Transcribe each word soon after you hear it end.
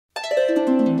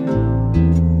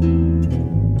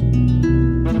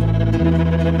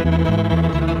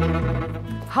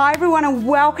Hi everyone and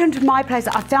welcome to my place.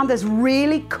 I found this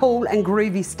really cool and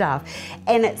groovy stuff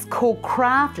and it's called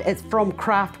it's from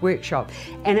Craft Workshop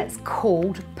and it's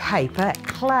called paper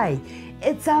clay.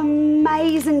 It's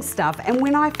amazing stuff, and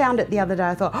when I found it the other day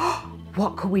I thought, oh,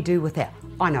 what could we do with that?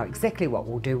 I know exactly what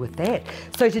we'll do with that.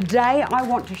 So today I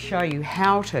want to show you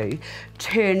how to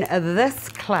turn this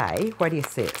clay, wait till you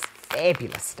see, it's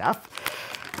fabulous stuff.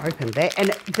 Open that,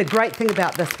 and the great thing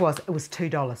about this was it was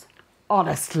 $2.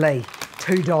 Honestly,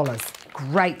 $2.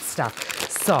 Great stuff.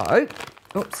 So,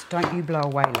 oops, don't you blow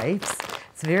away leaves.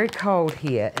 It's very cold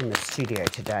here in the studio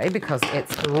today because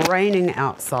it's raining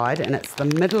outside and it's the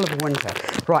middle of winter.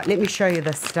 Right, let me show you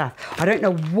this stuff. I don't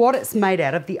know what it's made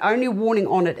out of. The only warning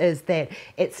on it is that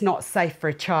it's not safe for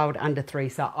a child under 3,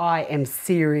 so I am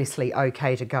seriously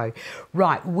okay to go.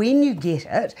 Right, when you get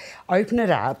it, open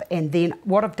it up, and then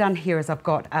what I've done here is I've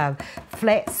got a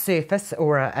flat surface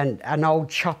or an old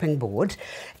chopping board,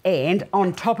 and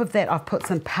on top of that I've put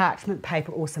some parchment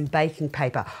paper or some baking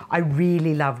paper. I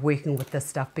really love working with this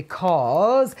stuff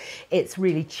because it's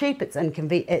really cheap, it's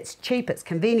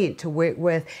convenient to work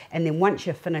with, and then once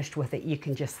you're finished with it you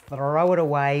can just throw it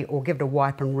away or give it a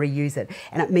wipe and reuse it,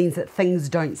 and it means that things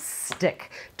don't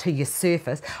stick to your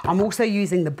surface. I'm also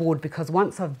using the board because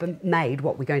once I've made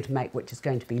what we're going to make, which is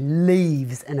going to be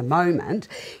leaves in a moment,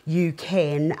 you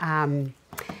can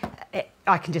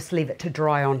I can just leave it to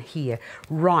dry on here.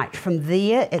 Right, from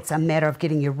there, it's a matter of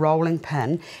getting your rolling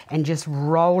pin and just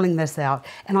rolling this out.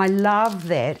 And I love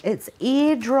that it's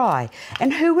air dry.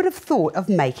 And who would have thought of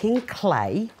making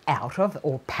clay out of,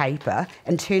 or paper,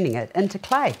 and turning it into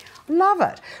clay? Love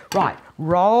it. Right,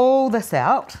 roll this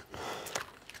out.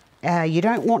 You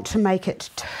don't want to make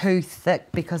it too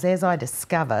thick because, as I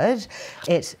discovered,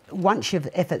 if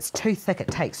it's too thick, it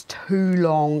takes too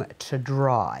long to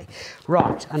dry.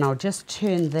 Right, and I'll just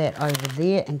turn that over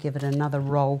there and give it another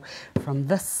roll from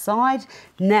this side.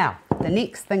 Now, the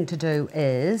next thing to do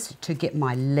is to get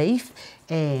my leaf,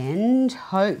 and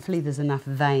hopefully there's enough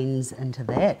veins into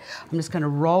that. I'm just going to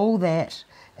roll that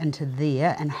into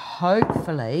there, and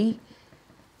hopefully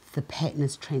the pattern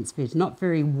is transferred. Not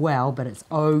very well, but it's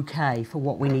okay for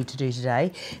what we need to do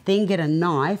today. Then get a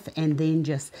knife and then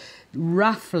just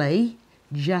roughly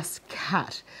just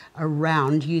cut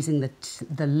around using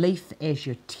the leaf as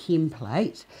your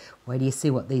template. Wait till you see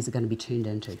what these are going to be turned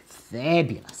into.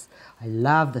 Fabulous. I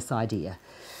love this idea.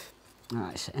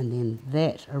 Right, and then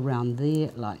that around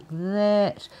there like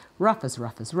that. Rough as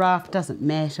rough, doesn't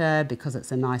matter because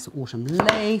it's a nice autumn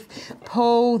leaf.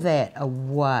 Pull that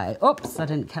away. Oops, I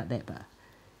didn't cut that bar.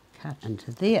 Cut into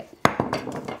there.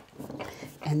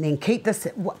 And then keep this,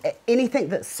 anything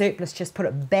that's surplus, just put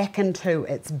it back into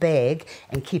its bag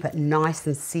and keep it nice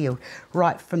and sealed.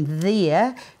 Right, from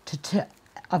there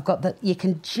I've got you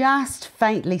can just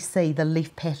faintly see the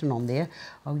leaf pattern on there.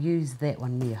 I'll use that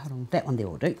one there, hold on, that one there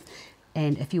will do.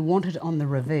 And if you want it on the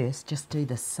reverse, just do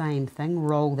the same thing,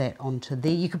 roll that onto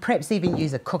there. You could perhaps even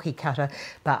use a cookie cutter,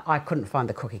 but I couldn't find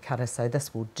the cookie cutter, so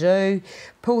this will do.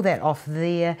 Pull that off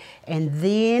there, and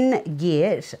then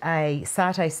get a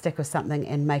satay stick or something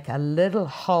and make a little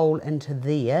hole into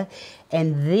there.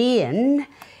 And then,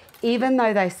 even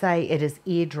though they say it is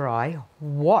air dry,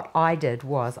 what I did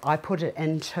was I put it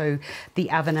into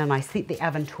the oven and I set the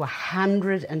oven to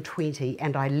 120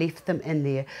 and I left them in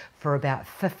there for about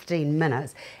 15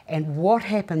 minutes. And what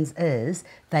happens is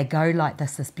they go like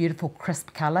this beautiful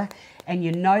crisp colour, and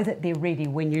you know that they're ready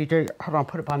when you do, hold on,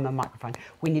 put it by my microphone.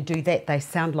 When you do that, they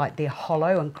sound like they're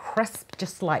hollow and crisp,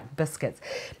 just like biscuits.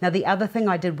 Now the other thing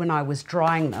I did when I was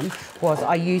drying them was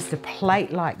I used a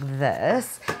plate like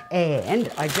this,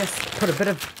 and I just put a bit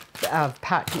of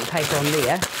parchment paper on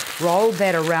there, rolled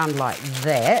that around like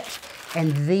that,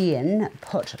 and then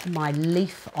put my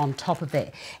leaf on top of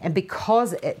that. And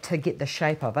because to get the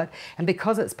shape of it, and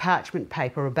because it's parchment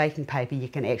paper or baking paper, you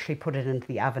can actually put it into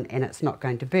the oven and it's not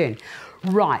going to burn.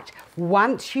 Right,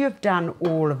 once you've done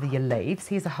all of your leaves,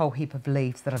 here's a whole heap of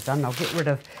leaves that I've done. I'll get rid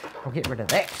of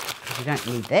that because you don't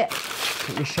need that.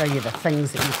 Let me show you the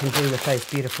things that you can do with those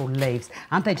beautiful leaves.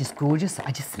 Aren't they just gorgeous?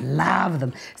 I just love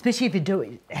them, especially if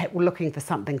you're looking for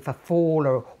something for fall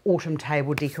or autumn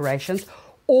table decorations.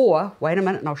 Or, wait a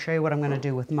minute, and I'll show you what I'm going to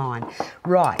do with mine.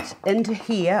 Right, into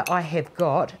here I have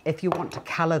got, if you want to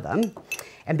colour them,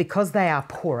 and because they are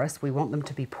porous, we want them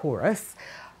to be porous,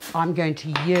 I'm going to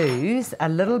use a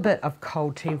little bit of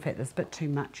cold tea. In fact, there's a bit too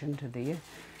much into there.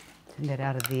 Turn that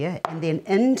out of there. And then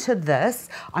into this,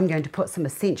 I'm going to put some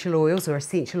essential oils or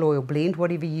essential oil blend,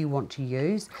 whatever you want to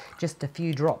use. Just a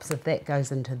few drops of that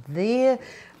goes into there,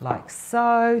 like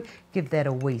so. Give that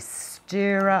a wee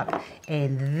stir up.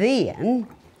 And then,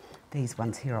 these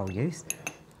ones here I'll use.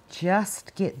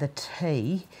 just get the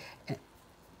tea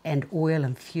and oil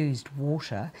infused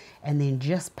water and then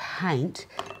just paint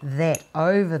that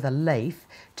over the leaf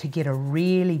to get a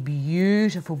really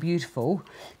beautiful, beautiful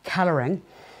colouring.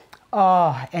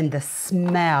 Oh, and the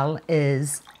smell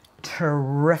is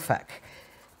terrific.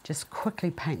 Just quickly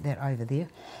paint that over there.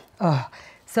 Oh,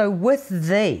 so with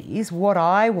these, what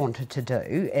I wanted to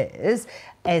do is,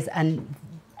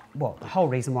 well, the whole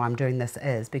reason why I'm doing this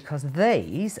is because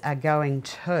these are going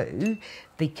to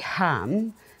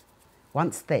become,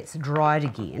 once that's dried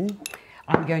again,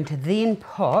 I'm going to then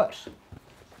put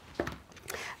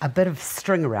a bit of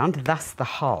string around, thus the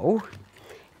hole,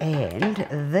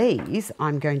 and these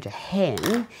I'm going to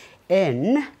hang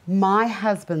in my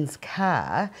husband's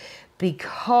car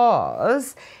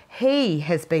because he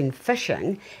has been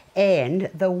fishing,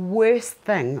 and the worst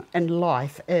thing in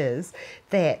life is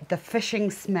that the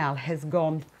fishing smell has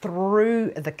gone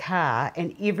through the car,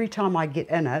 and every time I get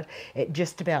in it, it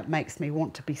just about makes me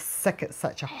want to be sick. It's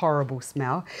such a horrible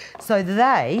smell. So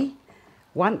they,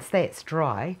 once that's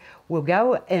dry, we'll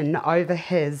go in over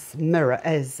his mirror,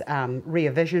 his rear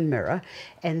vision mirror,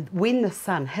 and when the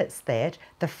sun hits that,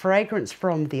 the fragrance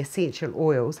from the essential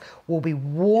oils will be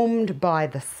warmed by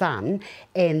the sun,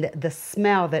 and the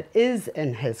smell that is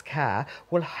in his car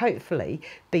will hopefully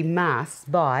be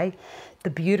masked by the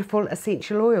beautiful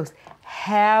essential oils.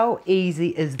 How easy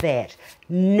is that?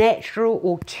 Natural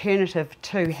alternative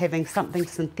to having something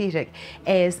synthetic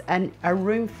as a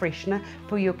room freshener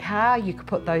for your car. You could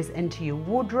put those into your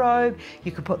wardrobe.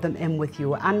 You could put them in with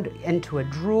your into a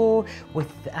drawer with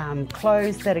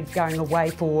clothes that are going away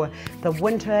for the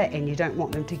winter and you don't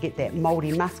want them to get that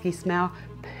mouldy, musky smell.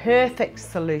 Perfect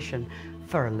solution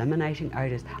for eliminating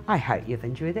odours. I hope you've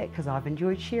enjoyed that because I've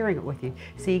enjoyed sharing it with you.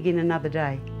 See you again another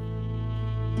day.